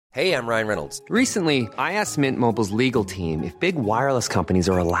Hey, I'm Ryan Reynolds. Recently, I asked Mint Mobile's legal team if big wireless companies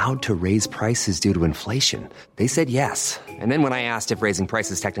are allowed to raise prices due to inflation. They said yes. And then when I asked if raising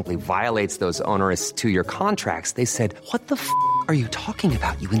prices technically violates those onerous two-year contracts, they said, "What the f*** are you talking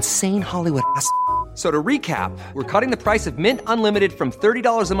about, you insane Hollywood ass?" So to recap, we're cutting the price of Mint Unlimited from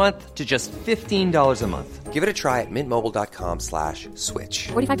 $30 a month to just $15 a month. Give it a try at mintmobile.com/switch.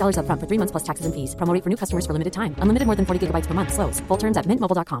 $45 up front for 3 months plus taxes and fees. Promo rate for new customers for limited time. Unlimited more than 40 gigabytes per month. Slows full terms at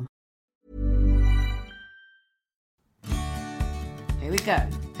mintmobile.com. Here we go.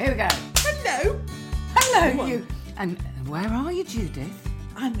 Hello, you. And where are you, Judith?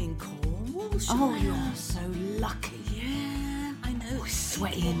 I'm in Cornwall. Oh, you're so lucky. Yeah, I know. Oh,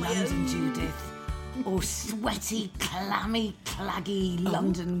 sweaty in London, Judith. Oh, sweaty, clammy, claggy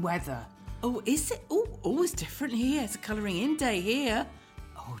London weather. Oh, is it? Oh, it's different here. It's a colouring in day here.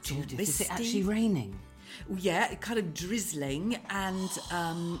 Oh, Judith, is misty. it actually raining? Yeah, it kind of drizzling and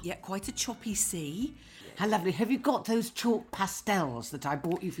quite a choppy sea. How lovely. Have you got those chalk pastels that I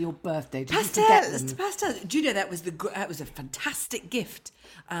bought you for your birthday? Did you forget them? Pastels. Do you know that was a fantastic gift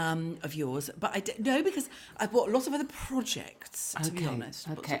of yours? But no, because I bought lots of other projects. To be honest.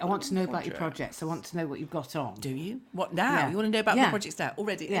 Okay. I want to know about your projects. I want to know what you've got on. Do you? What now? Yeah. You want to know about my projects now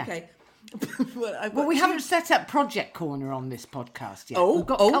already? Yeah. Okay. Well, we haven't set up Project Corner on this podcast yet. Oh, we've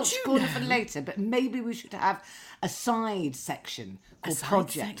got do Culture you Corner know? for later, but maybe we should have a side section called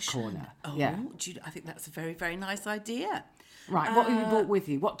Project Corner. Oh, yeah. I think that's a very, very nice idea. Right, what have you brought with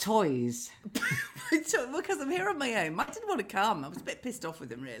you? What toys? Because I'm here on my own. Mike didn't want to come. I was a bit pissed off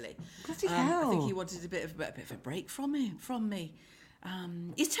with him, really. Bloody hell. I think he wanted a bit of a break from me.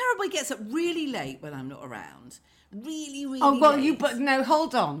 It's terrible. He gets up really late when I'm not around. Really, really Oh, well, late. but no,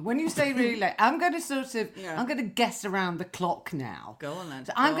 hold on. When you say really late, I'm going to I'm going to guess around the clock now. Go on then.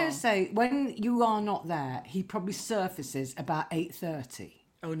 So I'm going to say when you are not there, he probably surfaces about 8:30.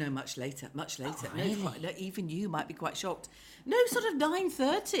 Oh, no, much later. Oh, really? No, even you might be quite shocked. No, sort of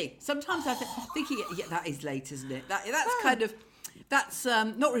 9:30. Sometimes I think, that is late, isn't it? That's kind of... That's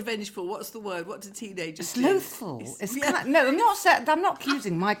not revengeful. What's the word? What do teenagers do? Slothful. No, I'm not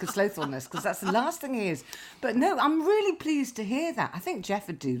accusing Mike of slothfulness because that's the last thing he is. But no, I'm really pleased to hear that. I think Jeff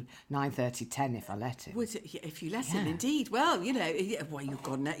would do 9:30, 10 if I let him. If you let him, indeed. Well, you've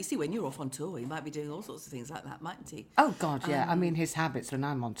gone now. You see, when you're off on tour, he might be doing all sorts of things like that, mightn't he? Oh, God, yeah. I mean, his habits when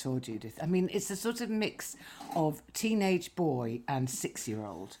I'm on tour, Judith. I mean, it's a sort of mix of teenage boy and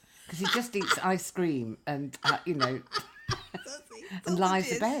 6-year-old because he just eats ice cream and, and lies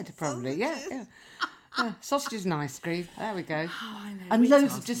abed, probably. Yeah. Sausages and ice cream. There we go. Oh, I know. And It's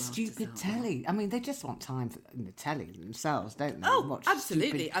loads hard of just to stupid telly. I mean, they just want time for the telly themselves, don't they? Oh, Watch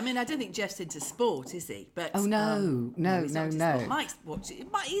absolutely. stupid- I mean, I don't think Jeff's into sport, is he? But Oh, no. No. he's watching.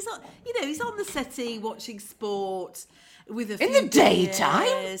 He's on. He's on the settee watching sport with a few In the daytime?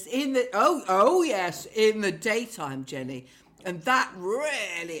 beers. Yes, in the daytime, Jenny. And that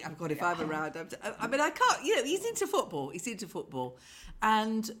really, if I'm around, I can't. He's into football.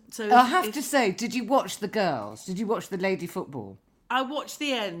 And so I have to say, did you watch the girls? Did you watch the lady football? I watched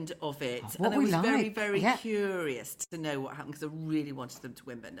the end of it, What and I we was very, like. very Yeah. curious to know what happened because I really wanted them to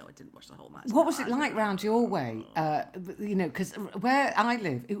win, but no, I didn't watch the whole match. What was it like round your way? Because where I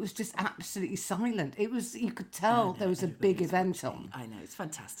live, it was just absolutely silent. It was, you could tell there was a big event on. I know, it's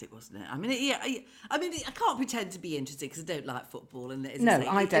fantastic, wasn't it? I mean, I can't pretend to be interested because I don't like football, and I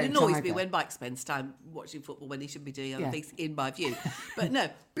don't It annoys me either. when Mike spends time watching football when he should be doing other things, in my view. But no,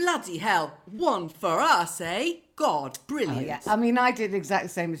 bloody hell, one for us, eh? God, brilliant. Oh, yeah. I mean, I did exactly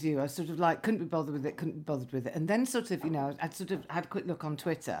the same as you. I sort of couldn't be bothered with it. And then sort of, I'd sort of had a quick look on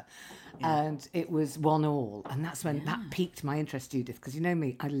Twitter and it was 1-1. And that's when that piqued my interest, Judith, because you know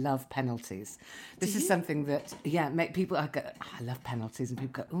me, I love penalties. This is something that, make people, I love penalties. And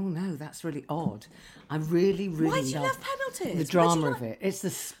people go, oh no, that's really odd. I really, really Why do you love penalties? the drama of it. It's the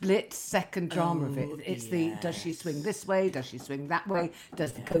split-second drama of it. It's the, does she swing this way? Does she swing that way?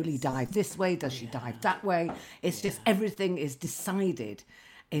 Does the goalie dive this way? Does she dive that way? It's just everything is decided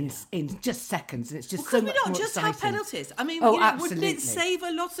in just seconds, and it's just so much not more just exciting. have penalties? I mean, absolutely. wouldn't it save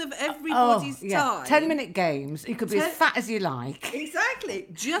a lot of everybody's time? 10-minute games. You could be as fat as you like. Exactly.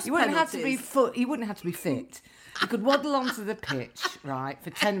 Just You wouldn't penalties. have to be You wouldn't have to be fit. You could waddle onto the pitch, right, for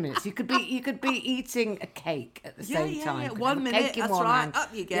 10 minutes. You could be eating a cake at the same time. You could 1 have a minute, cake in that's one right. hand.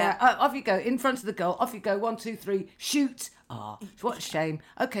 Up you get. Yeah, off you go, in front of the goal. Off you go, 1, 2, 3, shoot. are. What a shame.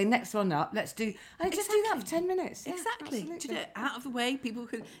 Okay, next one up. Let's do... And just do that for 10 minutes. Yeah, Exactly. absolutely. Do you know, out of the way, people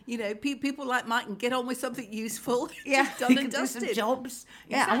could, people like Mike can get on with something useful. Yeah, Just done you and can do some dusted. jobs.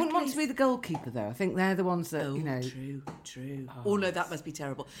 Yeah, I wouldn't want Exactly. to be the goalkeeper, though. I think they're the ones that, True. Oh no, that must be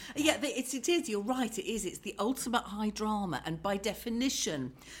terrible. Yeah, it is. You're right. It is. It's the ultimate high drama, and by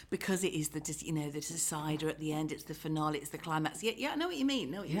definition, because it is the decider at the end. It's the finale. It's the climax. Yeah. I know what you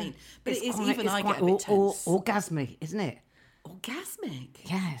mean. But It's it is. quite- Even it's I quite get a bit tense. orgasmic, isn't it? Orgasmic.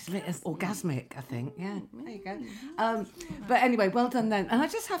 Yeah, it's a bit orgasmic, I think. Yeah, there you go. But anyway, well done then. And I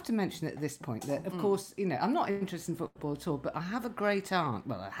just have to mention at this point that, of course, I'm not interested in football at all, but I have a great aunt.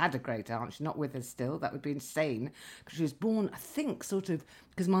 Well, I had a great aunt. She's not with us still. That would be insane. Because she was born, I think,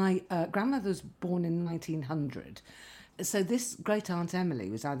 because my grandmother was born in 1900. So this great aunt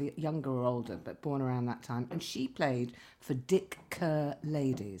Emily was either younger or older, but born around that time. And she played for Dick Kerr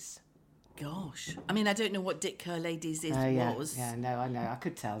Ladies. Gosh, I mean, I don't know what Dick Kerr Ladies was. Yeah, no, I know. I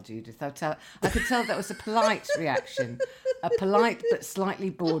could tell, Judith. I could tell that was a polite reaction, a polite but slightly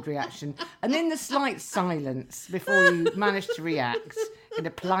bored reaction. And in the slight silence before you managed to react in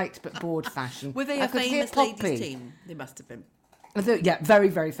a polite but bored fashion, Were they I a could hear famous Poppy. ladies team? They must have been. Yeah, very,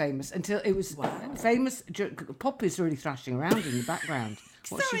 very famous. Until it was famous. Poppy's really thrashing around in the background.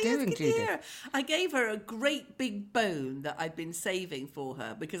 What's Sorry, she I doing, could Judith? hear. I gave her a great big bone that I'd been saving for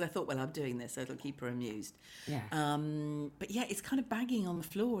her because I thought, well, I'm doing this, so it'll keep her amused. Yeah. But yeah, it's kind of banging on the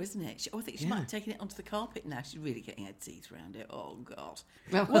floor, isn't it? I think she might Yeah. have taken it onto the carpet now. She's really getting her teeth around it. Oh, God.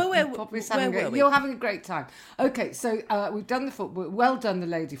 Poppy's where were we? You're having a great time. Okay, so we've done the football. Well done, the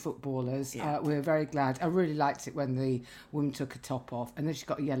lady footballers. Yeah. We're very glad. I really liked it when the woman took her top off, and then she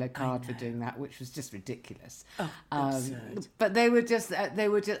got a yellow card for doing that, which was just ridiculous. Oh, absurd. But they were just,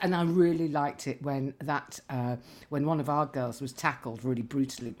 and I really liked it when when one of our girls was tackled really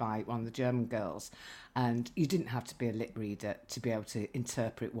brutally by one of the German girls. And you didn't have to be a lip reader to be able to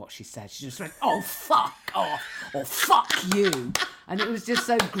interpret what she said. She just went, "Oh, fuck off," or "fuck you," and it was just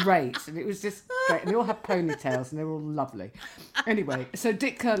so great. And it was just great. And they all had ponytails, and they were all lovely. Anyway, so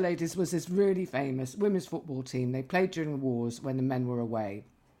Dick Kerr Ladies was this really famous women's football team. They played during the wars when the men were away.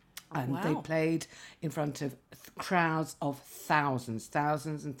 And they played in front of crowds of thousands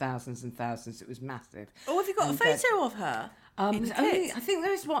and thousands. It was massive. Oh, have you got a photo of her? In the kit? I think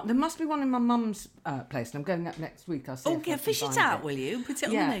there is one. There must be one in my mum's place, and I'm going up next week. I'll see. Oh, if I yeah, can fish it find out, will you? Put it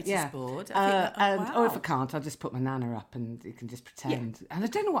on the notice board. Or if I can't, I'll just put my nana up, and you can just pretend. And I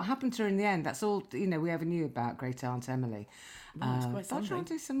don't know what happened to her in the end. That's all we ever knew about Great Aunt Emily. It's quite But I'll try something. and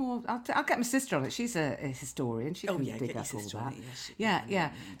do some more. I'll get my sister on it. She's a historian. She can dig get your up all sister on that. it, yes.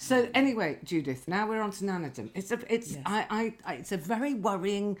 Yeah. So anyway, Judith, now we're on to nanadom. It's a very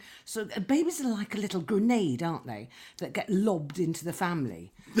worrying. So babies are like a little grenade, aren't they? That get lobbed into the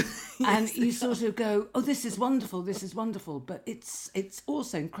family, and you sort of go, "Oh, this is wonderful. But it's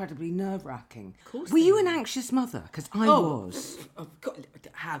also incredibly nerve-wracking. Were you an anxious mother? Because I was. Oh, God,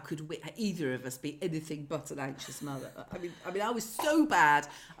 how could either of us be anything but an anxious mother? I mean, I was so bad.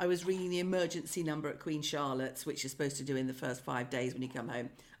 I was ringing the emergency number at Queen Charlotte's, which you're supposed to do in the first 5 days when you come home.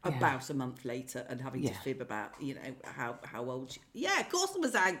 About a month later, and having to fib about, how old. Yeah, of course I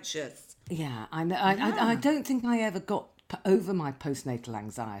was anxious. Yeah, I know. I don't think I ever got over my postnatal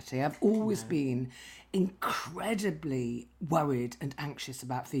anxiety. I've always been incredibly worried and anxious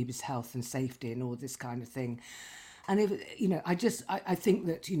about Phoebe's health and safety and all this kind of thing. And I think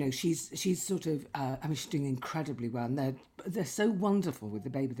that she's sort of she's doing incredibly well, and they're so wonderful with the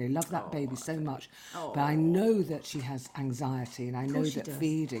baby. They love that baby so much. But I know that she has anxiety, and I know that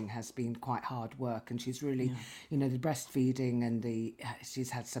feeding has been quite hard work, and she's really, the breastfeeding and she's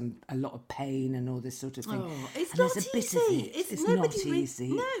had a lot of pain and all this sort of thing. It's and not there's a bit easy. of it. It's not easy.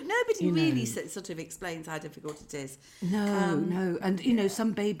 No, nobody really sort of explains how difficult it is. No, and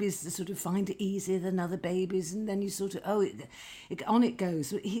some babies sort of find it easier than other babies, and then you sort of on it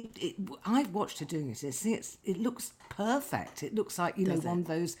goes. I've watched her doing it. It looks perfect. It looks like one of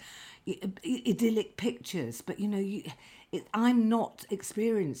those idyllic pictures, but I'm not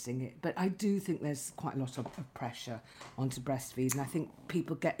experiencing it. But I do think there's quite a lot of pressure onto breastfeeding. I think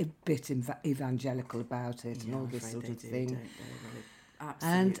people get a bit evangelical about it and all this sort of thing.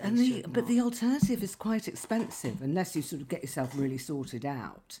 But the alternative is quite expensive unless you sort of get yourself really sorted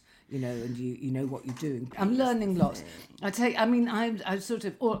out, and you know what you're doing. I'm learning lots. I sort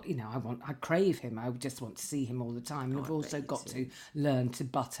of, I crave him. I just want to see him all the time. And I've also got to learn to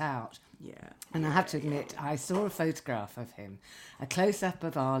butt out. Yeah. And I have to admit, I saw a photograph of him, a close-up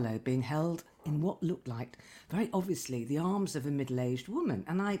of Arlo being held in what looked like, very obviously, the arms of a middle-aged woman.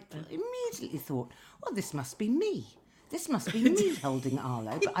 And I immediately thought, well, this must be me. This must be me holding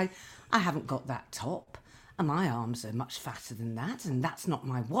Arlo, but I haven't got that top. and my arms are much fatter than that, and that's not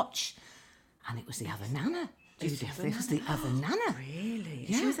my watch. And it was the other Nana. Judith, it was the other Nana. Really?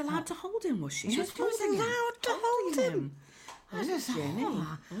 Yeah. She was allowed to hold him, was she? Yeah, She was allowed to hold him.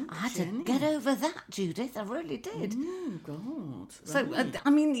 I had to get over that, Judith. I really did. Oh, God. So,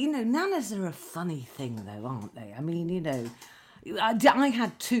 nanas are a funny thing, though, aren't they? I mean, I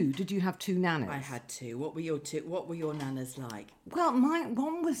had two. Did you have two nanas? I had two. What were your two? What were your nanas like? Well,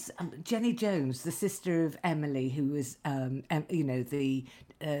 one was Jenny Jones, the sister of Emily, who was,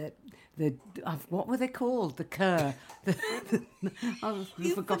 the what were they called? The Kerr. I've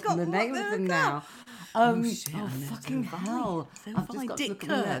forgotten the name of them now. Fucking hell! I've just got Dick to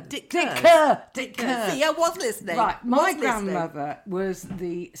Kerr. Dick Kerr. See, I was listening. Right, my grandmother was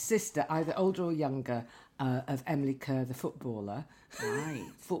the sister, either older or younger, of Emily Kerr, the footballer. Right.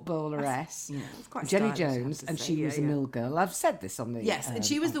 Footballeress. It's quite Jenny stylish, I have Jones, to and say. she was a mill girl. I've said this on the... Yes, and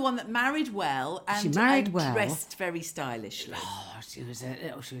she was the one that married well and, dressed very stylishly. Oh, she was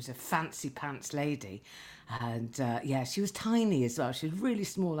a fancy pants lady. And, she was tiny as well. She was really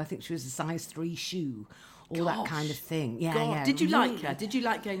small. I think she was a size 3 shoe. All that kind of thing. Yeah, God. yeah. Did you like her? Did you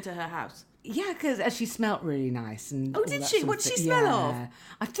like going to her house? Yeah, because she smelt really nice. And oh, did she? What did she smell of?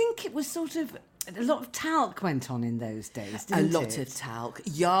 I think it was sort of... A lot of talc went on in those days, didn't it? A lot of talc.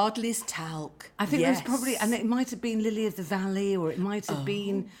 Yardley's talc. I think it was probably... And it might have been Lily of the Valley, or it might have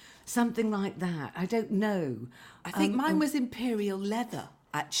been something like that. I don't know. I think mine was Imperial Leather,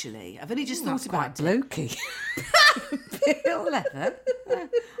 actually. I've only just thought about it. Blokey. Imperial Leather.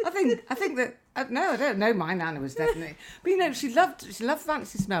 I think that... no, I don't know. My nana was definitely... But, she loved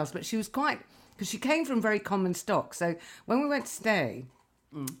fancy smells, but she was quite... Because she came from very common stock. So when we went to stay...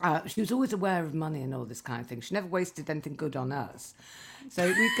 she was always aware of money and all this kind of thing. She never wasted anything good on us. So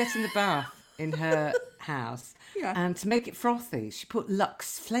we'd get in the bath in her house, and to make it frothy, she put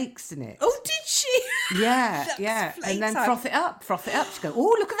Lux flakes in it. Oh, did she? Yeah, yeah. And then froth it up. She'd go,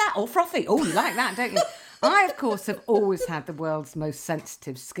 oh, look at that, all frothy. Oh, you like that, don't you? I, of course, have always had the world's most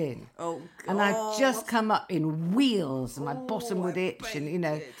sensitive skin. Oh, God. And I'd just come up in wheels, and my bottom would itch, and,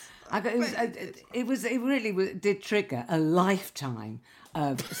 it really did trigger a lifetime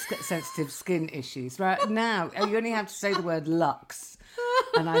of sensitive skin issues. Right now, you only have to say the word Lux,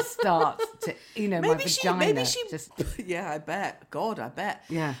 and I start to, my vagina just... Yeah, I bet. God, I bet.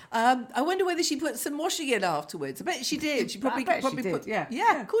 Yeah. I wonder whether she put some washing in afterwards. I bet she did. She probably she did, put... yeah.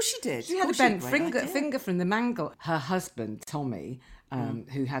 Yeah, of course she did. She had a bent finger from the mangle. Her husband, Tommy...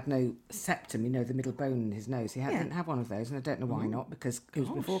 who had no septum, the middle bone in his nose. He didn't have one of those, and I don't know why not, because it was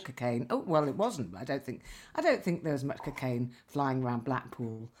before cocaine. Oh, well, it wasn't. I don't think there was much cocaine flying around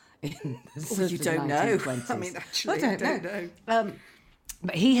Blackpool in the you don't know. 1920s. I mean, actually, I don't know.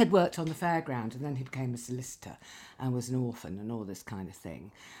 But he had worked on the fairground, and then he became a solicitor and was an orphan and all this kind of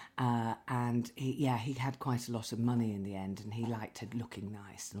thing. And he had quite a lot of money in the end, and he liked her looking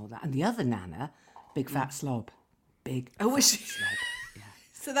nice and all that. And the other nana, big fat slob. Was she? Slob. Yeah.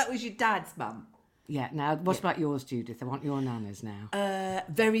 So that was your dad's mum? Yeah. Now, what about yours, Judith? I want your nanas now.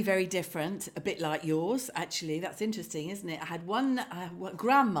 Very, very different. A bit like yours, actually. That's interesting, isn't it? I had one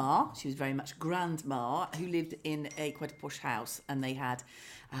grandma. She was very much grandma, who lived in quite a posh house, and they had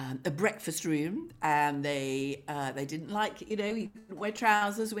a breakfast room, and they didn't like, you couldn't wear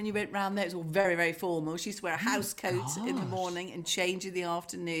trousers when you went round there. It was all very, very formal. She used to wear a house coat in the morning and change in the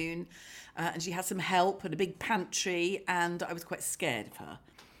afternoon. And she had some help and a big pantry, and I was quite scared of her.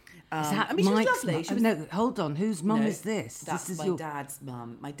 She was lovely. No, hold on. Whose mum is this? That's this is my dad's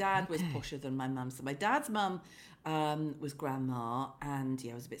mum. My dad was posher than my mum. So my dad's mum was grandma, and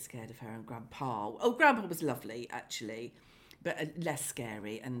I was a bit scared of her. And grandpa. Oh, grandpa was lovely, actually, but less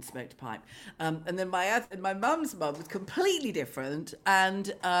scary, and smoked a pipe. And then my mum's mum was completely different,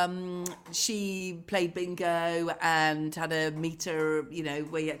 and she played bingo and had a meter,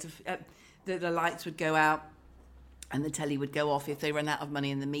 where you had to... the lights would go out and the telly would go off if they ran out of money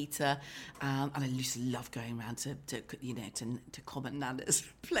in the meter. And I used to love going around to Common Nana's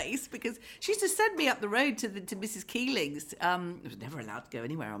place, because she used to send me up the road to Mrs. Keeling's. I was never allowed to go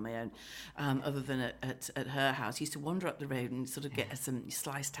anywhere on my own, other than at her house. I used to wander up the road and sort of get some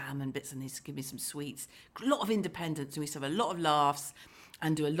sliced ham and bits, and they used to give me some sweets. A lot of independence. We used to have a lot of laughs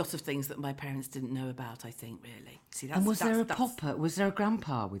and do a lot of things that my parents didn't know about, I think, really. See, and was there a popper? Was there a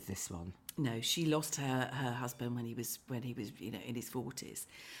grandpa with this one? No, she lost her husband when he was in his 40s,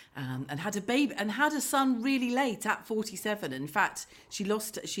 and had a baby and had a son really late at 47. In fact, she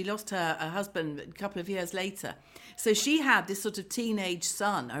lost her husband a couple of years later. So she had this sort of teenage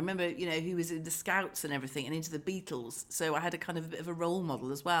son. I remember, who was in the Scouts and everything, and into the Beatles. So I had a kind of a bit of a role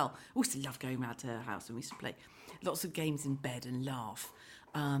model as well. I used to love going round to her house, and we used to play lots of games in bed and laugh.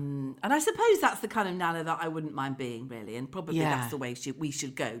 And I suppose that's the kind of Nana that I wouldn't mind being, really. And probably Yeah. that's the way we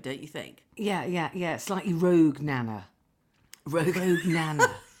should go, don't you think? Yeah. Slightly rogue Nana. Rogue. Nana.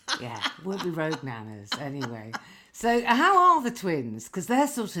 Yeah, we'll be rogue Nanas anyway. So how are the twins? Because they're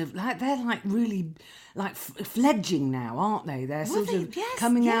sort of like really like fledging now, aren't they? They're sort of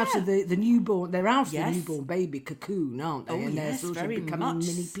coming out of the newborn. They're out of the newborn baby cocoon, aren't they? And they're sort of becoming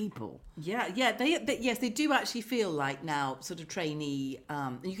mini people. Yeah. They do actually feel like now sort of trainee.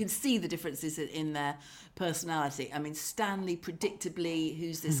 You can see the differences in their personality. I mean, Stanley, predictably,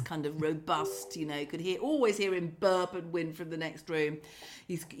 who's this kind of robust, could always hear him burp and whin from the next room.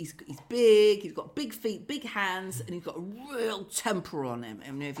 He's big. He's got big feet, big hands, and he's got a real temper on him.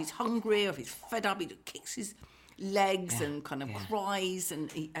 I mean, if he's hungry or if he's fed up, he kicks his legs and kind of cries.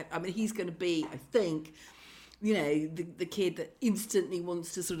 And he's going to be, I think, the kid that instantly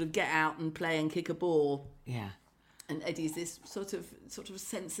wants to sort of get out and play and kick a ball. Yeah. And Eddie's this sort of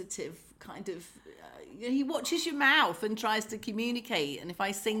sensitive kind of. He watches your mouth and tries to communicate. And if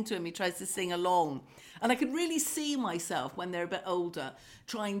I sing to him, he tries to sing along. And I could really see myself when they're a bit older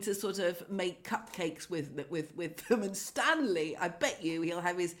trying to sort of make cupcakes with them. And Stanley, I bet you, he'll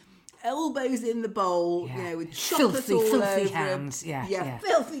have his elbows in the bowl, with chocolate all over hands. him. Yeah,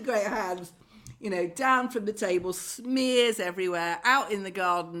 filthy great hands. Down from the table, smears everywhere, out in the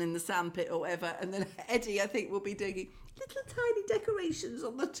garden, in the sandpit or whatever. And then Eddie, I think, will be doing little tiny decorations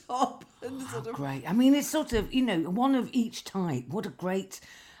on the top. And Great. I mean, it's sort of, one of each type. What a great...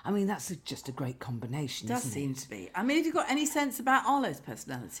 I mean, that's just a great combination, does isn't seem it? to be. I mean, have you got any sense about Arlo's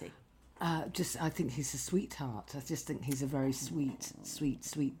personality? I think he's a sweetheart. I just think he's a very sweet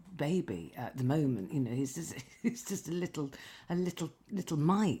baby at the moment. He's just a little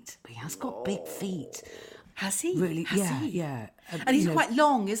mite, but he has got big feet. Has he? Really? Has yeah, he? yeah. And he's quite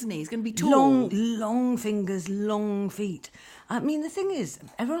long, isn't he? He's going to be tall. Long fingers, long feet. I mean, the thing is,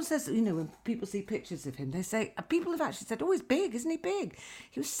 everyone says, when people see pictures of him, they say, people have actually said, oh, he's big, isn't he big?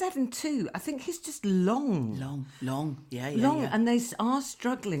 He was 7'2". I think he's just long. Long. Yeah. And they are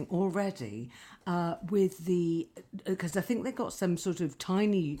struggling already with because I think they've got some sort of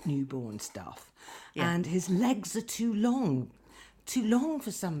tiny newborn stuff. Yeah. And his legs are too long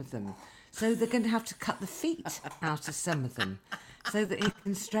for some of them. So they're going to have to cut the feet out of some of them so that he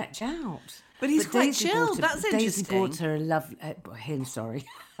can stretch out. But he's quite chilled. That's Daisy interesting. bought her a lovely... him, sorry.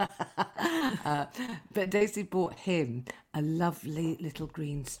 But Daisy bought him a lovely little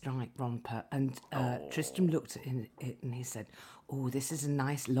green striped romper. And Tristram looked at it and he said, oh, this is a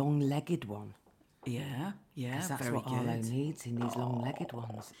nice long-legged one. Yeah, Because that's very what good. Arlo needs. He needs long-legged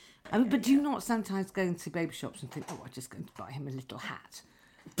ones. But do you not sometimes go into baby shops and think, oh, I'm just going to buy him a little hat?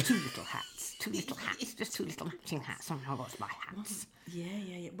 Two little hats, just two little matching hats. Oh, what's my hats?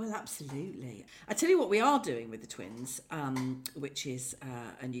 Yeah. Well, absolutely. I tell you what we are doing with the twins, which is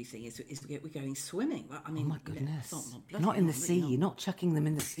a new thing, is we're going swimming. Well, I mean, Oh, my goodness. Not in the sea. You're not chucking them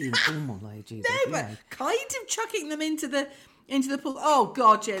in the sea in Cornwall, though, Judith. No, but kind of chucking them into the pool. Oh,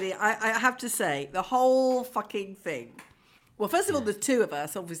 God, Jenny, I have to say, the whole fucking thing. Well, first of all, there's two of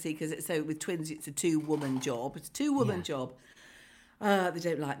us, obviously, because with twins, it's a two-woman job. It's a two-woman job. They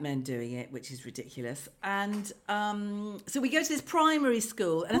don't like men doing it, which is ridiculous. And so we go to this primary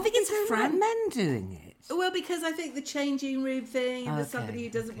school, and I think it's a like men doing it. Well, because I think the changing room thing, and there's somebody who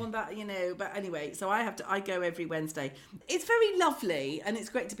doesn't want that, But anyway, so I go every Wednesday. It's very lovely, and it's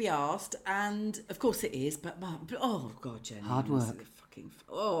great to be asked, and of course it is. But oh God, Jenny, hard work.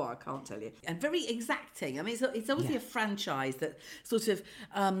 I can't tell you. And very exacting. I mean, it's obviously a franchise that sort of,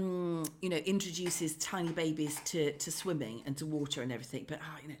 introduces tiny babies to swimming and to water and everything. But,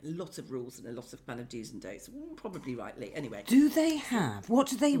 lots of rules and a lot of kind of do's and don'ts. Probably rightly. Anyway. What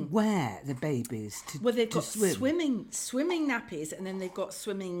do they wear, the babies, to Well, they've got swim? swimming nappies, and then they've got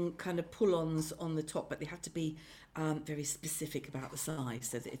swimming kind of pull-ons on the top, but they have to be very specific about the size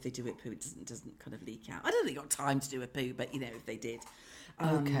so that if they do it poo, it doesn't kind of leak out. I don't think they've got time to do a poo, but, if they did. So,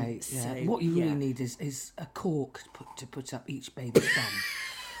 what you really need is a cork to put up each baby's bum.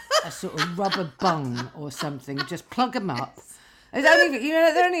 A sort of rubber bung or something. Just plug them up. It's only,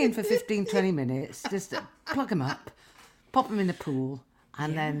 they're only in for 15, 20 minutes. Just plug them up, pop them in the pool,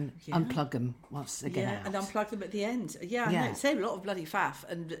 and then unplug them once they get out. And unplug them at the end. Yeah, I know. It saved a lot of bloody faff.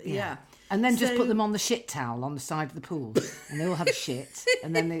 And And then just put them on the shit towel on the side of the pool, and they all have a shit.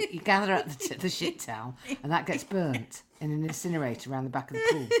 And then you gather up the shit towel, and that gets burnt in an incinerator around the back of the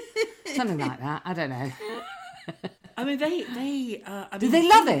pool. Something like that. I don't know. I mean, they do they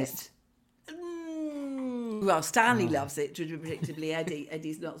love it? Well, Stanley loves it. Predictably,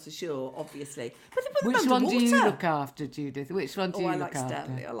 Eddie's not so sure, obviously. But they put them Which one do you underwater. look after, Judith? Which one do you I look like after?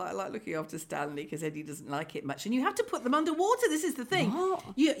 Stanley. I like looking after Stanley because Eddie doesn't like it much. And you have to put them underwater. This is the thing. What?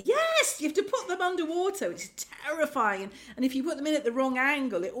 Yes, you have to put them underwater, which is terrifying. And if you put them in at the wrong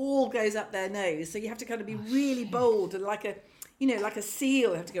angle, it all goes up their nose. So you have to kind of be really bold and like a seal.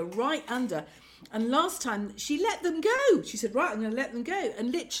 You have to go right under. And last time she let them go. She said, right, I'm going to let them go.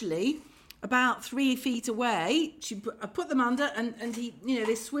 And literally about 3 feet away, I put them under and he,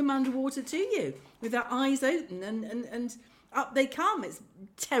 they swim underwater to you with their eyes open and up they come. It's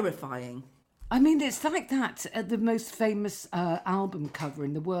terrifying. I mean, it's like that at the most famous album cover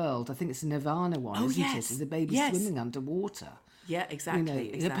in the world. I think it's a Nirvana one, isn't yes. it? The baby swimming underwater. Yeah,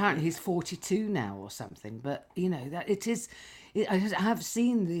 exactly. Exactly. Apparently he's 42 now or something. But, that it is... I have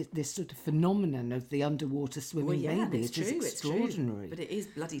seen this sort of phenomenon of the underwater swimming baby. It's It is extraordinary. But it is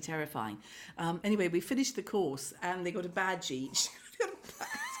bloody terrifying. Anyway, we finished the course and they got a badge each.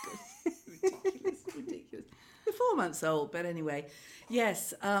 ridiculous. They're 4 months old, but anyway.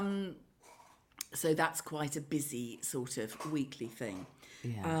 Yes, so that's quite a busy sort of weekly thing.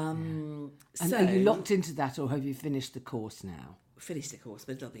 Yeah, And And are you locked into that, or have you finished the course now? Finished the course,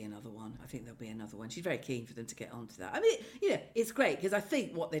 but there'll be another one. I think there'll be another one. She's very keen for them to get onto that. I mean, it's great because I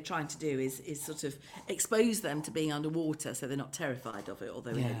think what they're trying to do is sort of expose them to being underwater so they're not terrified of it,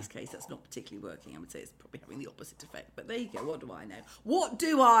 although in Eddie's case that's not particularly working. I would say it's probably having the opposite effect. But there you go. What do I know? What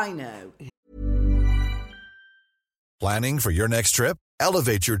do I know? Planning for your next trip?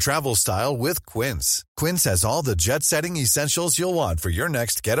 Elevate your travel style with Quince. Quince has all the jet-setting essentials you'll want for your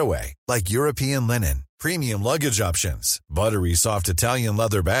next getaway, like European linen, premium luggage options, buttery soft Italian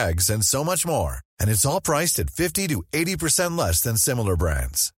leather bags, and so much more. And it's all priced at 50 to 80% less than similar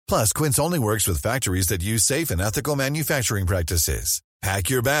brands. Plus, Quince only works with factories that use safe and ethical manufacturing practices.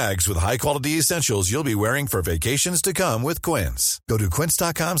 Pack your bags with high-quality essentials you'll be wearing for vacations to come with Quince. Go to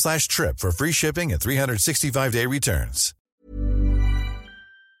quince.com/trip for free shipping and 365-day returns.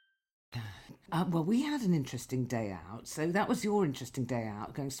 Well, we had an interesting day out. So that was your interesting day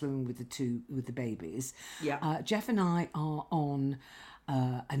out, going swimming with the babies. Yeah. Jeff and I are on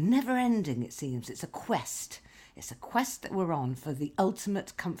a never-ending, it seems. It's a quest. It's a quest that we're on for the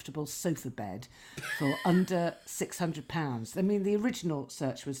ultimate comfortable sofa bed for under £600. I mean, the original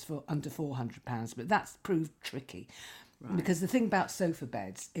search was for under £400, but that's proved tricky. Right. Because the thing about sofa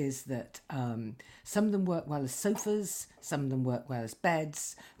beds is that some of them work well as sofas, some of them work well as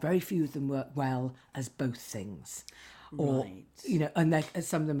beds, very few of them work well as both things. Or, Right. and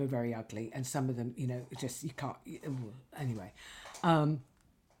some of them are very ugly, and some of them, just you can't. Anyway,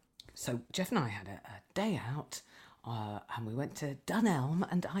 so Jeff and I had a day out, and we went to Dunelm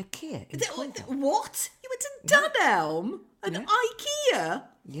and IKEA. What? You went to Dunelm and IKEA?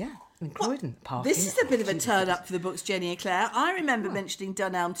 Yeah, in Croydon Park. This is a bit of a turn up for the books, Jenny and Claire. I remember mentioning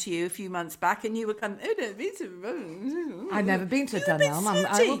Dunelm to you a few months back, and you were kind of, I've never been to You're a bit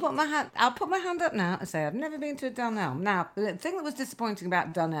Dunelm. I'll put my hand up now and say I've never been to Dunelm. Now, the thing that was disappointing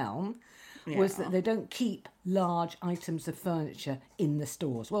about Dunelm was that they don't keep large items of furniture in the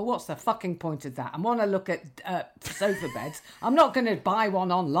stores. Well, what's the fucking point of that? I want to look at sofa beds. I'm not going to buy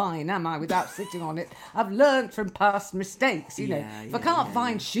one online, am I, without sitting on it? I've learned from past mistakes, you know. If I can't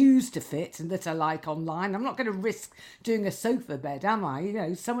find shoes to fit and that I like online, I'm not going to risk doing a sofa bed, am I? You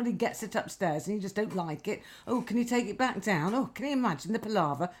know, somebody gets it upstairs and you just don't like it. Oh, can you take it back down? Oh, can you imagine the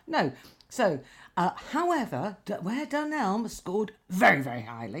palaver? No. So, however, where Dunelm scored very, very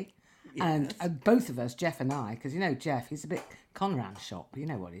highly, and both of us, Jeff and I, because Jeff, he's a bit Conran shop. You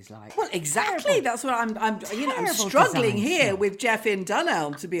know what he's like. Well, exactly. Terrible. That's what I'm Terrible struggling design here sense. with Jeff in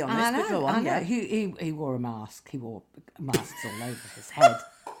Dunelm, to be honest. I know. But go on, Yeah. He wore a mask. He wore masks all over his head.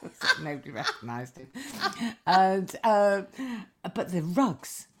 So nobody recognised him. And but the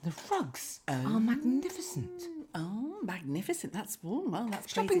rugs are magnificent. Oh, magnificent. That's warm. Well, that's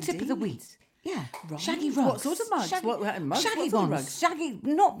Shopping praise tip of the indeed. week. Yeah, Right. shaggy What rugs. sort of mugs? Shaggy, What mugs? shaggy What sort of ones. rugs? Shaggy,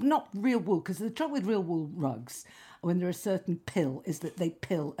 not real wool. Because the trouble with real wool rugs, when they're a certain pill, is that they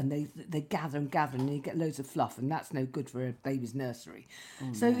pill and they gather and gather, and you get loads of fluff, and that's no good for a baby's nursery.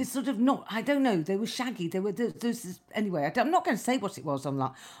 So it's sort of not. I don't know. They were shaggy. They were. Anyway, I'm not going to say what it was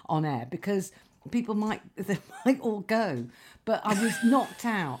on air because people might all go. But I was knocked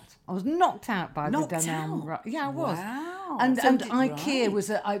out. I was knocked out by Knocked the Dunelm out? rug. Yeah, I was. Wow. And so IKEA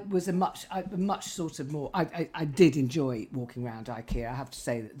right. was a much sort of more. I did enjoy walking around IKEA. I have to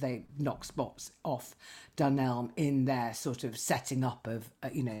say that they knock spots off Dunelm in their sort of setting up of how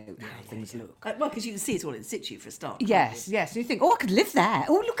things look. Well, because you can see it all in situ for a start. can't Yes, you? yes. And you think, I could live there.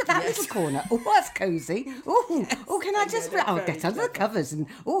 Oh, look at that little corner. Oh, that's cosy. Oh, can I just? they're I'll very get under the clever. covers and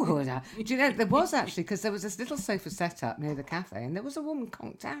do you know there was actually because there was this little sofa set up near the cafe and there was a woman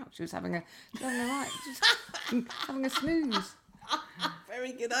conked out. She was having a having a snooze.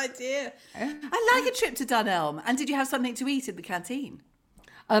 Very good idea. I like a trip to Dunelm. And did you have something to eat in the canteen?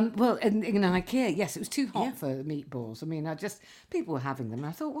 Well, in IKEA, yes, it was too hot for meatballs. I mean, people were having them. And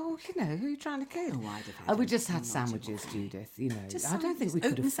I thought, well, who are you trying to kill? Oh, I'd have had we just had sandwiches, Judith. I don't think we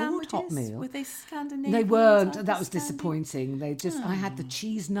Open could afford hot sandwiches? meal. Were they Scandinavian? They weren't. That was Scandinavian? disappointing. I had the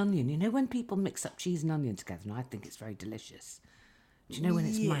cheese and onion. You know when people mix up cheese and onion together, and I think it's very delicious. Do you know when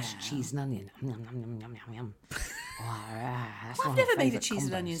it's mashed cheese and onion? Yum, yum, yum, yum, yum, yum. That's I've one of never my made a favourite cheese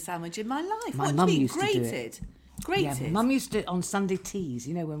and combos. onion sandwich in my life. My What mum do you mean, used to do it. grated? Grated? Yeah, Mum used to do it on Sunday teas,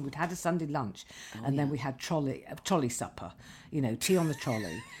 when we'd had a Sunday lunch and then we had trolley supper, tea on the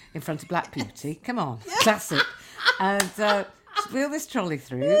trolley in front of Black Beauty. Come on, classic. And wheel this trolley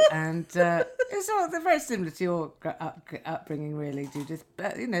through and it's all, they're very similar to your upbringing really, Judith,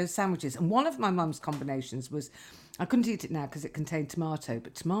 but, sandwiches. And one of my mum's combinations was, I couldn't eat it now because it contained tomato,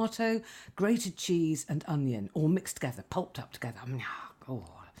 grated cheese and onion all mixed together, pulped up together.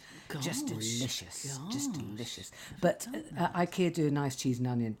 Just delicious, just delicious. But IKEA do a nice cheese and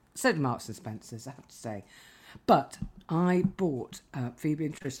onion. So do Marks and Spencer's, I have to say. But I bought Phoebe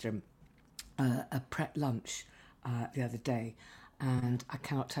and Tristram a Pret lunch the other day, and I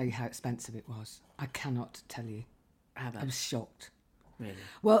cannot tell you how expensive it was. I cannot tell you. I was shocked. Really?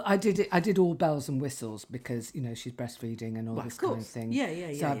 Well, I did all bells and whistles because she's breastfeeding and all this kind of thing.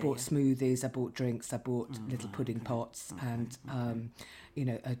 Yeah. So I bought smoothies, I bought drinks, I bought little pudding pots, and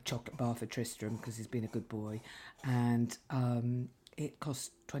a chocolate bar for Tristram because he's been a good boy, and it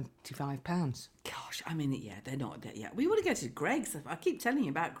cost £25. Gosh, they're not there yet. We want to go to Greg's. I keep telling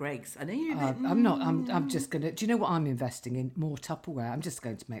you about Greg's. I know you're. I'm not. I'm just gonna. Do you know what I'm investing in? More Tupperware. I'm just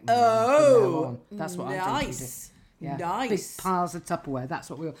going to make money. from now on. That's what I'm doing. Yeah, Nice. Big piles of Tupperware. That's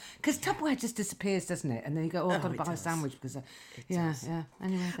what we'll. Because Tupperware just disappears, doesn't it? And then you go, I've got to buy a sandwich because. Yeah.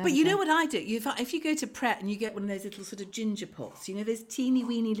 Anyway. But you know what I do? If you go to Pret and you get one of those little sort of ginger pots, those teeny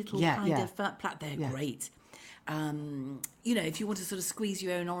weeny little of plat, they're great. If you want to sort of squeeze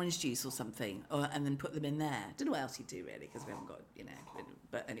your own orange juice or something, and then put them in there. Don't know what else you do really because we haven't got,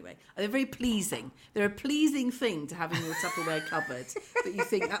 But anyway, they're very pleasing. They're a pleasing thing to have in your Tupperware cupboard that you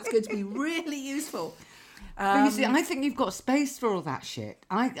think that's going to be really useful. But you see, I think you've got space for all that shit.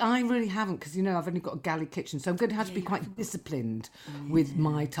 I really haven't because, I've only got a galley kitchen. So I'm going to have to be quite disciplined with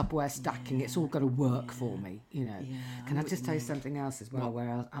my Tupperware stacking. It's all got to work for me, Can I just tell you something else as well?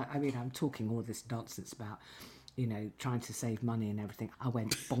 Where I'm talking all this nonsense about, trying to save money and everything. I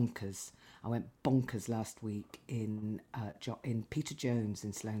went bonkers. Last week in Peter Jones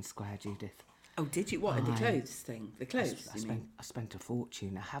in Sloane Square, Judith. Oh, did you? What, in the clothes thing? The clothes, I spent a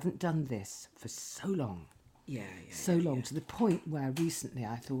fortune. I haven't done this for so long. So long, to the point where recently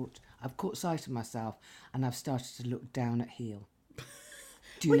I thought I've caught sight of myself and I've started to look down at heel.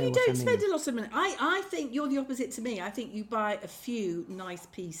 You don't spend a lot of money. I think you're the opposite to me. I think you buy a few nice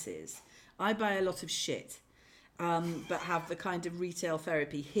pieces. I buy a lot of shit, but have the kind of retail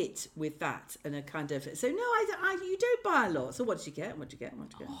therapy hit with that and a kind of. So no, you don't buy a lot. So what did you get?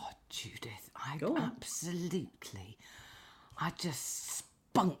 Oh, Judith, I just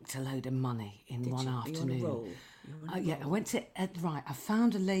spunked a load of money in one afternoon. You're on a roll. I went to I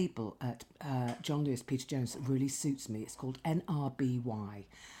found a label at John Lewis Peter Jones that really suits me. It's called NRBY.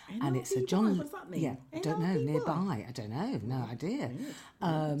 And it's a John. What does that mean? Yeah, I don't know. Nearby, I don't know. No idea.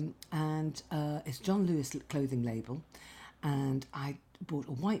 And it's John Lewis clothing label, and I bought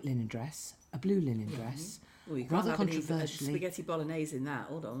a white linen dress, a blue linen dress. Well, you can't rather have controversially. spaghetti bolognese in that.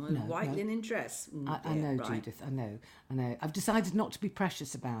 Hold on, white linen dress. I know, right. Judith. I know. I've decided not to be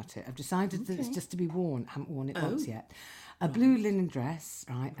precious about it. I've decided that it's just to be worn. I haven't worn it once yet. A blue linen dress,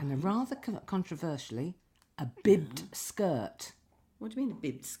 right, and a rather controversially, a bibbed skirt. What do you mean a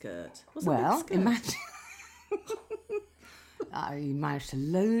bibbed skirt? What's Well, a bibbed skirt? imagine. I managed to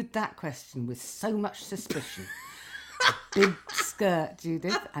load that question with so much suspicion. A bibbed skirt,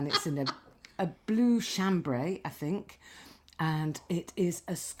 Judith, and it's in a blue chambray, I think, and it is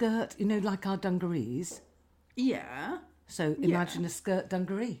a skirt, like our dungarees. Yeah. So imagine a skirt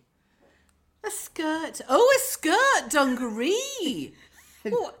dungaree. A skirt. Oh, a skirt dungaree.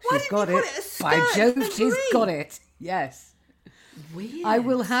 Why didn't you call it a skirt By Jove, dungaree? she's got it. Yes. Weird. I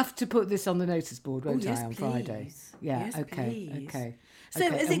will have to put this on the notice board, won't yes, I, on please. Friday? Yeah, Yes, okay, please. okay. So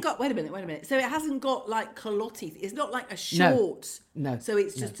okay. has it got? Wait a minute. So it hasn't got like culotte. It's not like a short. No, So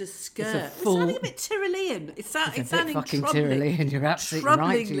it's no. just a skirt. It's a It's full- sounding a bit Tyrolean. It's It's a bit sounding fucking troubling. Tyrolean. You're absolutely right,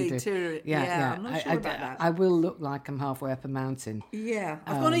 Troublingly Judith. Tyrolean. Yeah, I'm not sure about that. I will look like I'm halfway up a mountain. Yeah,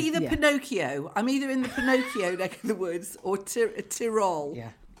 I've gone either yeah. Pinocchio. I'm either in the Pinocchio neck of the woods or Tyrol.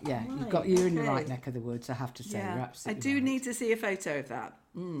 Yeah, you're in the okay. right neck of the woods. I have to say, you're I absolutely do right. need to see a photo of that.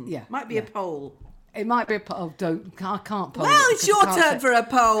 Yeah, Might be yeah. a poll. It might be a poll. I can't poll. Well, it it's because your I can't turn say- for a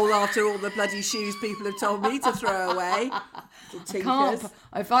poll after all the bloody shoes people have told me to throw away. Little Can't, tinkers.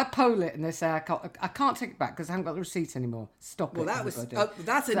 if I poll it and they say I can't take it back because I haven't got the receipt anymore. Stop Well, it. that was- everybody.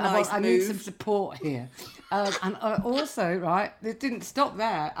 that's a So nice I need move. some support here. And also, right, it didn't stop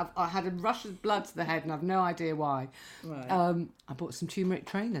there. I had a rush of blood to the head and I've no idea why. Right. I bought some turmeric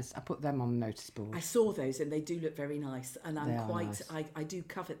trainers. I put them on the notice board. I saw those and they do look very nice, and They I'm are quite. nice. I do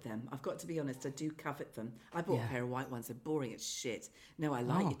covet them. I've got to be honest. I do covet them. I bought Yeah. a pair of white ones. They're boring as shit. No, I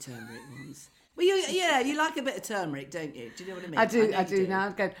like Oh. your turmeric ones. Well, you like a bit of turmeric, don't you? Do you know what I mean? I do know you now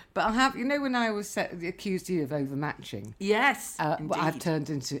and again. But I have, when I was accused you of overmatching. Yes, Well, I've indeed. turned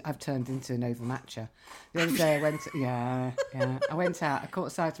into an overmatcher. The other day I went, I went out. I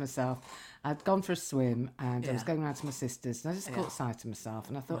caught sight of myself. I'd gone for a swim and I was Yeah. going round to my sister's, and I just caught sight of myself,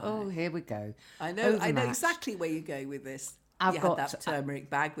 and I thought, oh, here we go. I know Overmatched. exactly where you're going with this. I've you got- had that turmeric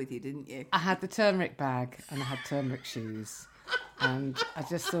bag with you, didn't you? I had the turmeric bag and I had turmeric shoes, and I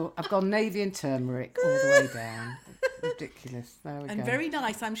just thought I've gone navy and turmeric all the way down. Ridiculous. There we And go. very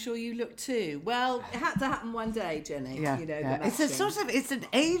nice, I'm sure you look too. Well, it had to happen one day, Jenny. Yeah, you know, yeah. the It's a matching. sort of, it's an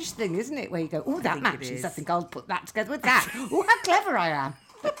age thing, isn't it? Where you go, oh, that think it matches. I is. think I'll put that together with that. Oh, how clever I am.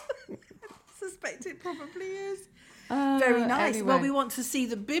 Suspect it probably is. Very nice. anyway. Well, we want to see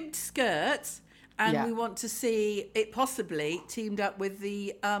the bibbed skirt, and Yeah. we want to see it possibly teamed up with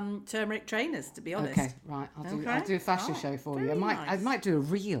the turmeric trainers. To be honest, Okay, right. I'll Okay. do a fashion Oh, show for you. very I nice. might do a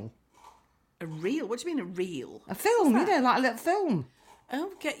reel. a reel. What do you mean a reel? A film, like a little film.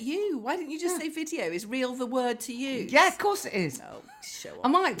 Oh, get you. Why didn't you just say video? Is reel the word to use? Yeah, of course it is. Oh, show I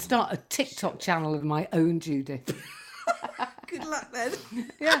off. might start a TikTok channel of my own, Judith. Good luck then.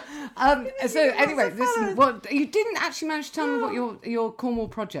 Yeah. So anyway, listen. What you didn't actually manage to tell me what your Cornwall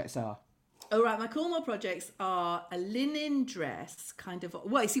projects are. All right, my Cornwall projects are a linen dress, kind of.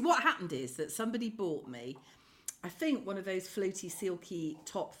 Well, you see, what happened is that somebody bought me, I think, one of those floaty, silky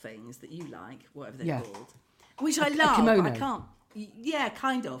top things that you like, whatever they're Yeah. called, which I A love. But kimono. I can't. Yeah,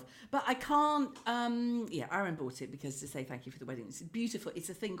 kind of. But I can't. Aaron bought it because to say thank you for the wedding. It's beautiful. It's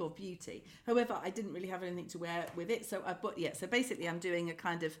a thing of beauty. However, I didn't really have anything to wear with it, so I bought. Yeah. So basically, I'm doing a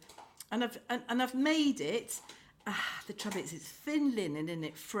kind of, and I've made it. The trouble is, it's thin linen and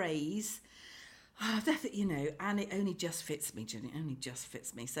it frays. And it only just fits me, Jenny. It only just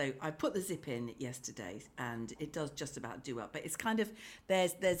fits me. So I put the zip in yesterday, and it does just about do up. But it's kind of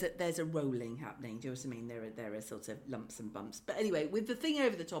there's a rolling happening. Do you know what I mean? There are sort of lumps and bumps. But anyway, with the thing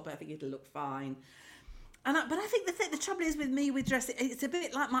over the top, I think it'll look fine. But I think the trouble is with me with dressing, it's a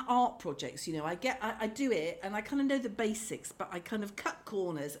bit like my art projects. I do it and I kind of know the basics, but I kind of cut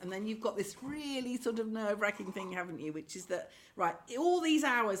corners, and then you've got this really sort of nerve-wracking thing, haven't you? Which is that, right, all these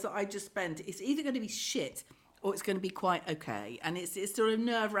hours that I just spent, it's either going to be shit or it's going to be quite okay, and it's sort of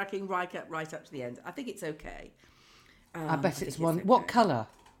nerve-wracking right up to the end. I think it's okay. I bet think it's it's one. okay. What colour?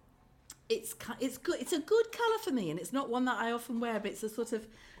 It's good. It's a good colour for me, and it's not one that I often wear. But it's a sort of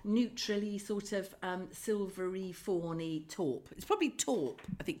neutrally, sort of silvery, fawny taupe. It's probably taupe.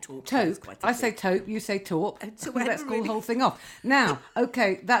 I think taupe. is Taupe. quite a I say thing. taupe. You say taupe. So Let's I call the really- whole thing off. Now,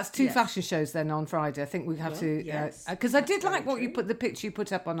 okay, that's two Yes. fashion shows then on Friday. I think we have to. yes. Because I did That's like very what you put the picture you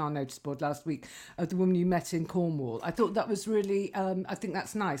put up on our notice board last week of the woman you met in Cornwall. I thought that was really. I think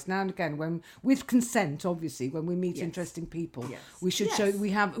that's nice. Now and again, when with consent, obviously, when we meet Yes. interesting people, Yes. we should Yes. show.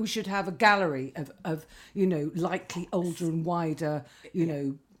 We should have a gallery of likely older and wider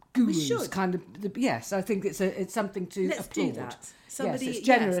gurus should. kind of. Yes, I think it's something to Let's applaud. do that. Somebody, yes, it's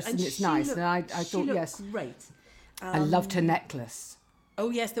generous yes, and it's she nice. looked- And I she thought, looked yes, great. I loved her necklace. Oh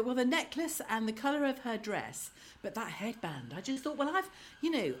yes, the necklace and the colour of her dress, but that headband. I just thought, well,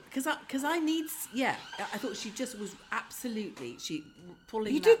 because I need. Yeah, I thought she just was absolutely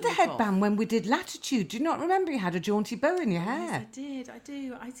pulling. You that did the look off. headband when we did Latitude. Do you not remember you had a jaunty bow in your Yes, I hair? did. I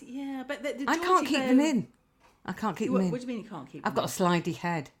do. Yeah, but the I can't jaunty keep bow- them in. I can't keep them What, in. what do you mean you can't keep? I've them got a slidey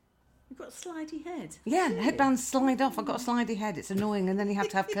head. You've got a slidey head. Yeah, Really? headbands slide off. I've got a slidey head. It's annoying, and then you have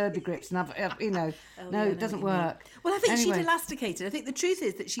to have Kirby grips, and Oh, no, yeah, I it know doesn't what you mean. work. Well, I think Anyway. she'd elasticated. I think the truth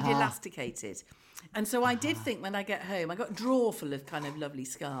is that she'd elasticated. And so I did think when I get home, I got a drawer full of kind of lovely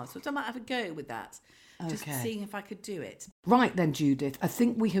scarves. So I might have a go with that. just Okay. seeing if I could do it. Right then, Judith, I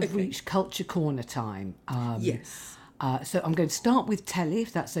think we have reached Culture Corner time. Yes. So I'm going to start with telly,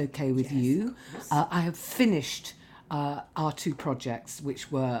 if that's okay with you. I have finished our 2 projects,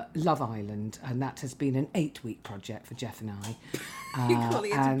 which were Love Island, and that has been an 8-week project for Jeff and I. You're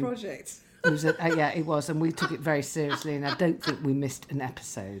calling it a and project. It was, it was, and we took it very seriously, and I don't think we missed an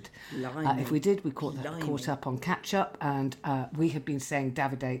episode. If we did, we caught up on catch up, and we have been saying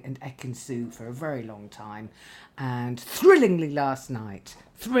Davide and Ekin-Su for a very long time, and thrillingly last night,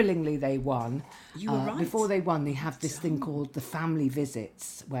 they won. You were right. Before they won, they have this thing called the family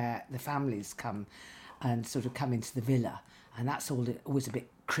visits, where the families come and sort of come into the villa, and that's always a bit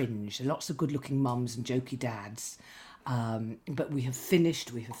cringe. Lots of good-looking mums and jokey dads. But we have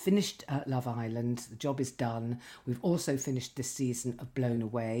finished Love Island. The job is done. We've also finished this season of Blown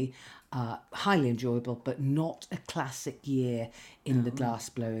Away. Highly enjoyable, but not a classic year in the glass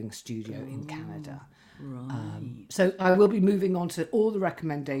blowing studio in Canada. Right. So I will be moving on to all the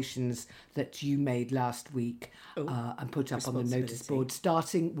recommendations that you made last week and put up on the notice board,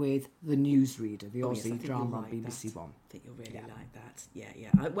 starting with The Newsreader, the Aussie drama on BBC One. I think you'll really like that.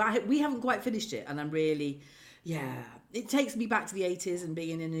 Yeah. We haven't quite finished it, and I'm really... Yeah, it takes me back to the 80s and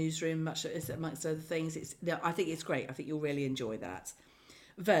being in a newsroom, much amongst other things. I think it's great. I think you'll really enjoy that.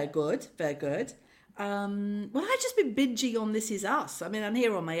 Very good, very good. Well, I've just been binging on This Is Us. I mean, I'm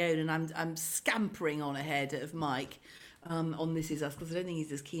here on my own, and I'm scampering on ahead of Mike on This Is Us because I don't think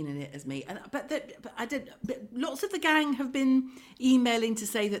he's as keen in it as me. But lots of the gang have been emailing to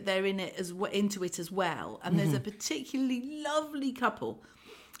say that they're into it as well. And there's a particularly lovely couple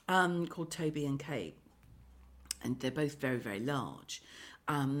called Toby and Kate. And they're both very, very large.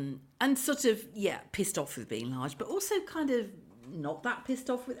 And sort of, pissed off with being large, but also kind of not that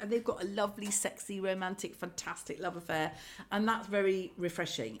pissed off with. And they've got a lovely, sexy, romantic, fantastic love affair. And that's very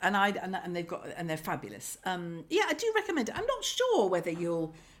refreshing. And they're fabulous. I do recommend it. I'm not sure whether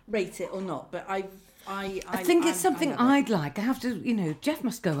you'll rate it or not, but I think it's something I'd like. I have to, Jeff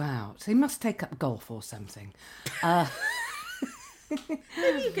must go out. He must take up golf or something.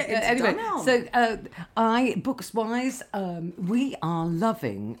 Maybe you get into anyway, Dunelm. So books-wise, we are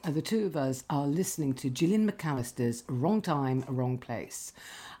loving, the two of us are listening to Gillian McAllister's Wrong Time, Wrong Place,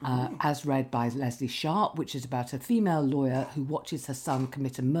 as read by Leslie Sharp, which is about a female lawyer who watches her son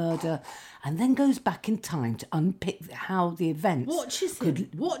commit a murder and then goes back in time to unpick how the events... Watches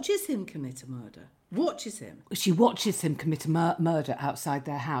him commit a murder. Watches him. She watches him commit a murder outside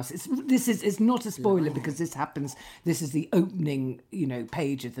their house. This is not a spoiler because this happens. This is the opening,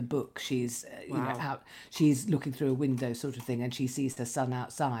 page of the book. She's out. She's looking through a window, sort of thing, and she sees her son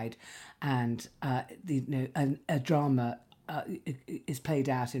outside, and a drama is played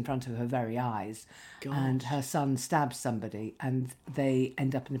out in front of her very eyes. Gosh. And her son stabs somebody, and they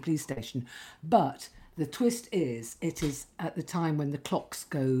end up in a police station. But the twist is, it is at the time when the clocks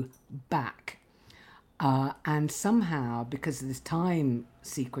go back. And somehow, because of this time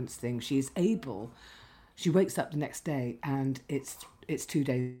sequence thing, she wakes up the next day and it's 2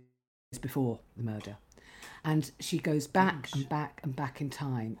 days before the murder. And she goes back and back and back in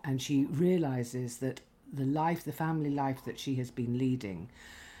time, and she realises that the family life that she has been leading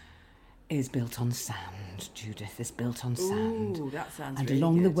is built on sand, Judith, is built on sand. Ooh, that sounds and really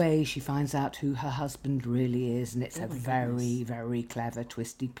along good. the way, she finds out who her husband really is, and it's a very, very clever,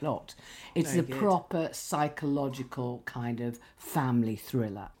 twisty plot. It's a proper psychological kind of family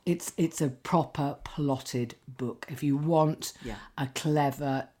thriller. It's a proper plotted book. If you want a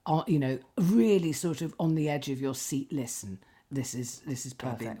clever, really sort of on the edge of your seat listen, this is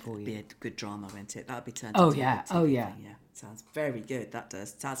perfect for you. Be a good drama, won't it? That'll be turned. Oh into yeah, a TV oh yeah. thing, yeah. Sounds very good. That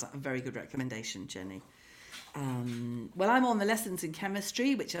does. Sounds like a very good recommendation, Jenny. Well, I'm on the Lessons in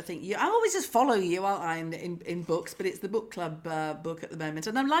Chemistry, which I think I always just follow you, aren't I, in books, but it's the book club book at the moment,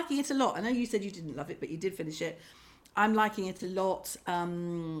 and I'm liking it a lot. I know you said you didn't love it, but you did finish it. I'm liking it a lot,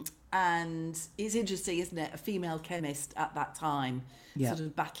 and it's interesting, isn't it? A female chemist at that time, sort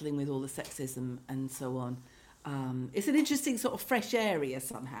of battling with all the sexism and so on. It's an interesting sort of fresh area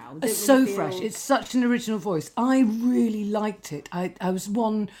somehow. It's so fresh. It's such an original voice. I really liked it. I was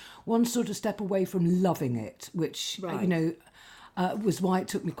one sort of step away from loving it, which was why it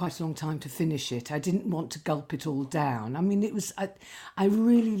took me quite a long time to finish it. I didn't want to gulp it all down. I mean, I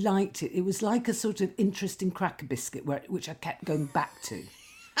really liked it. It was like a sort of interesting cracker biscuit which I kept going back to.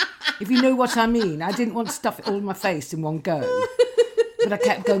 If you know what I mean. I didn't want to stuff it all in my face in one go, but I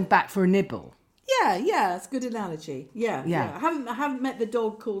kept going back for a nibble. Yeah, it's a good analogy. Yeah. Yeah. I haven't met the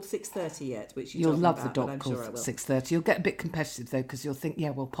dog called 6:30 yet, which you You'll told me love about, the but dog I'm called sure I will. 6:30. You'll get a bit competitive though, because you'll think,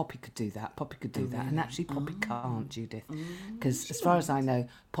 yeah, well, Poppy could do that. Poppy could do that, and actually, Poppy can't, Judith, because as far as I know,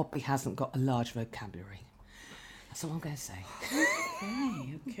 Poppy hasn't got a large vocabulary. That's all I'm going to say.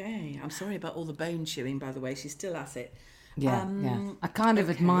 Okay. I'm sorry about all the bone chewing, by the way. She's still at it. Yeah. I kind of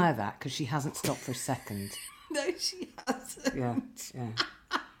admire that because she hasn't stopped for a second. No, she hasn't. Yeah.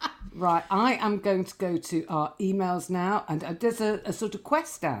 Right, I am going to go to our emails now, and there's a sort of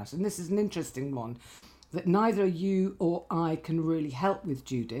quest out, and this is an interesting one that neither you or I can really help with,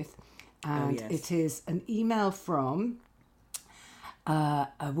 Judith. And it is an email from a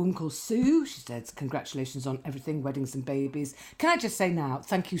woman called Sue. She says, congratulations on everything, weddings and babies. Can I just say now,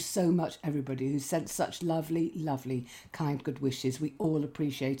 thank you so much, everybody who sent such lovely, lovely, kind, good wishes. We all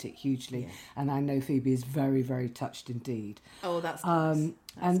appreciate it hugely. Yeah. And I know Phoebe is very, very touched indeed. Oh, that's nice.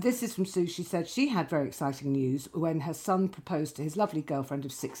 And this is from Sue. She said she had very exciting news when her son proposed to his lovely girlfriend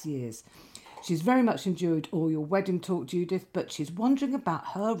of 6 years. She's very much enjoyed all your wedding talk, Judith, but she's wondering about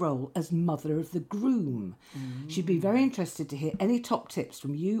her role as mother of the groom. She'd be very interested to hear any top tips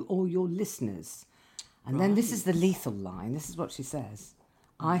from you or your listeners. And then this is the lethal line. This is what she says.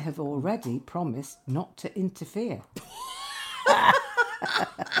 I have already promised not to interfere.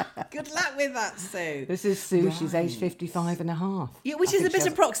 Good luck with that, Sue. This is Sue. Right. She's aged 55 and a half. Yeah, which is a bit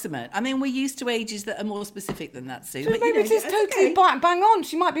approximate. I mean, we're used to ages that are more specific than that, Sue. So maybe it is totally bang on.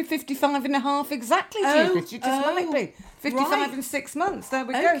 She might be 55 and a half exactly, Judith. She just might be. 55 and 6 months. There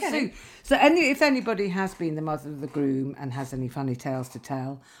we go, Sue. So if anybody has been the mother of the groom and has any funny tales to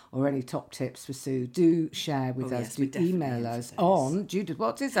tell or any top tips for Sue, do share with us. Do email us on, Judith,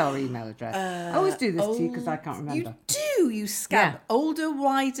 what is our email address? I always do this to you because I can't remember. You scab.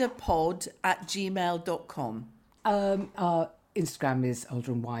 olderwiderpod@gmail.com. Our Instagram is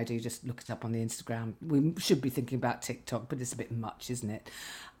Older and Wider. You just look it up on the Instagram. We should be thinking about TikTok, but it's a bit much, isn't it?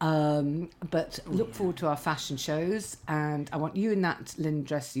 But look forward to our fashion shows, and I want you in that linen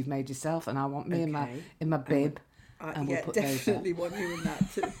dress you've made yourself, and I want me in my bib. And we'll put definitely want you in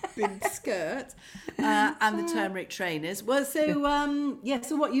that bib skirt and the turmeric trainers. Well, so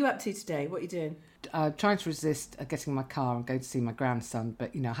so what are you up to today? What are you doing? Trying to resist getting in my car and go to see my grandson,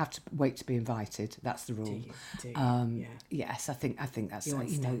 but I have to wait to be invited. That's the rule. Do you? Yes, I think that's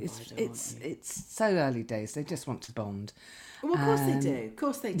it's so early days. They just want to bond. Well, of course they do. Of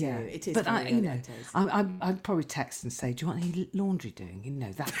course they do. Yeah. It is. But I'd probably text and say, "Do you want any laundry doing?"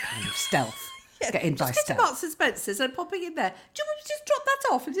 That kind of stealth. Get in by stealth. Just get to Marks and Spencer's and popping in there. Do you want to just drop that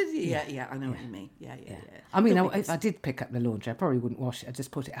off? Yeah, I know what you mean. Yeah. I mean, if I did pick up the laundry, I probably wouldn't wash it. I'd just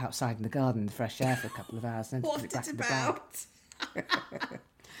put it outside in the garden in the fresh air for a couple of hours and then put it back in the bag.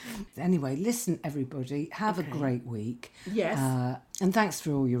 Anyway, listen, everybody. Have a great week. Yes. And thanks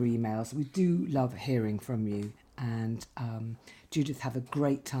for all your emails. We do love hearing from you. And Judith, have a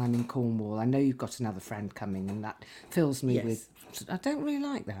great time in Cornwall. I know you've got another friend coming, and that fills me with... I don't really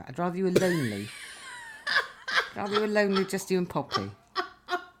like that. I'd rather you were lonely. Just you and Poppy.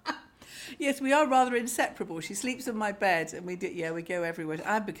 Yes, we are rather inseparable. She sleeps on my bed, and we go everywhere.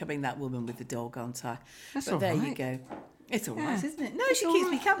 I'm becoming that woman with the dog, aren't I? That's but all there right. you go. It's all right, isn't it? No, she keeps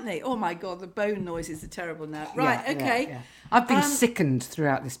me company. Oh my God, the bone noises are terrible now. Right, okay. Yeah. I've been sickened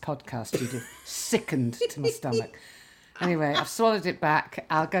throughout this podcast, Judith. Sickened to my stomach. Anyway, I've swallowed it back.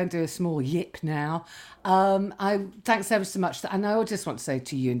 I'll go and do a small yip now. Thanks ever so much. And I just want to say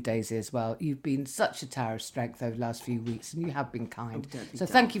to you and Daisy as well, you've been such a tower of strength over the last few weeks, and you have been kind. So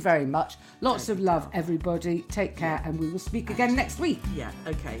thank you very much. Lots of love, everybody. Take care, and we will speak again next week. Yeah,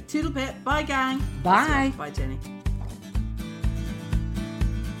 okay. Toodle bit. Bye, gang. Bye. Bye, Jenny.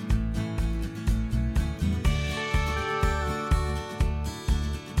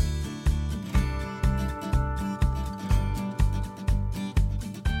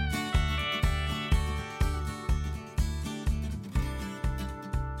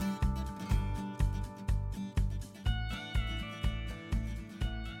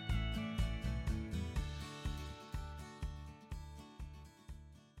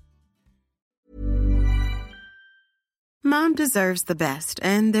 Mom deserves the best,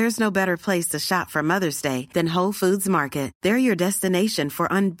 and there's no better place to shop for Mother's Day than Whole Foods Market. They're your destination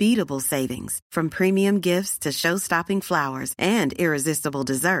for unbeatable savings, from premium gifts to show-stopping flowers and irresistible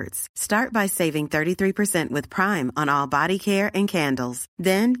desserts. Start by saving 33% with Prime on all body care and candles.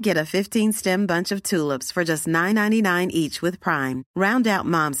 Then get a 15-stem bunch of tulips for just $9.99 each with Prime. Round out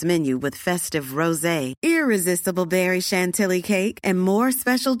Mom's menu with festive rosé, irresistible berry chantilly cake, and more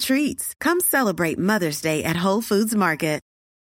special treats. Come celebrate Mother's Day at Whole Foods Market.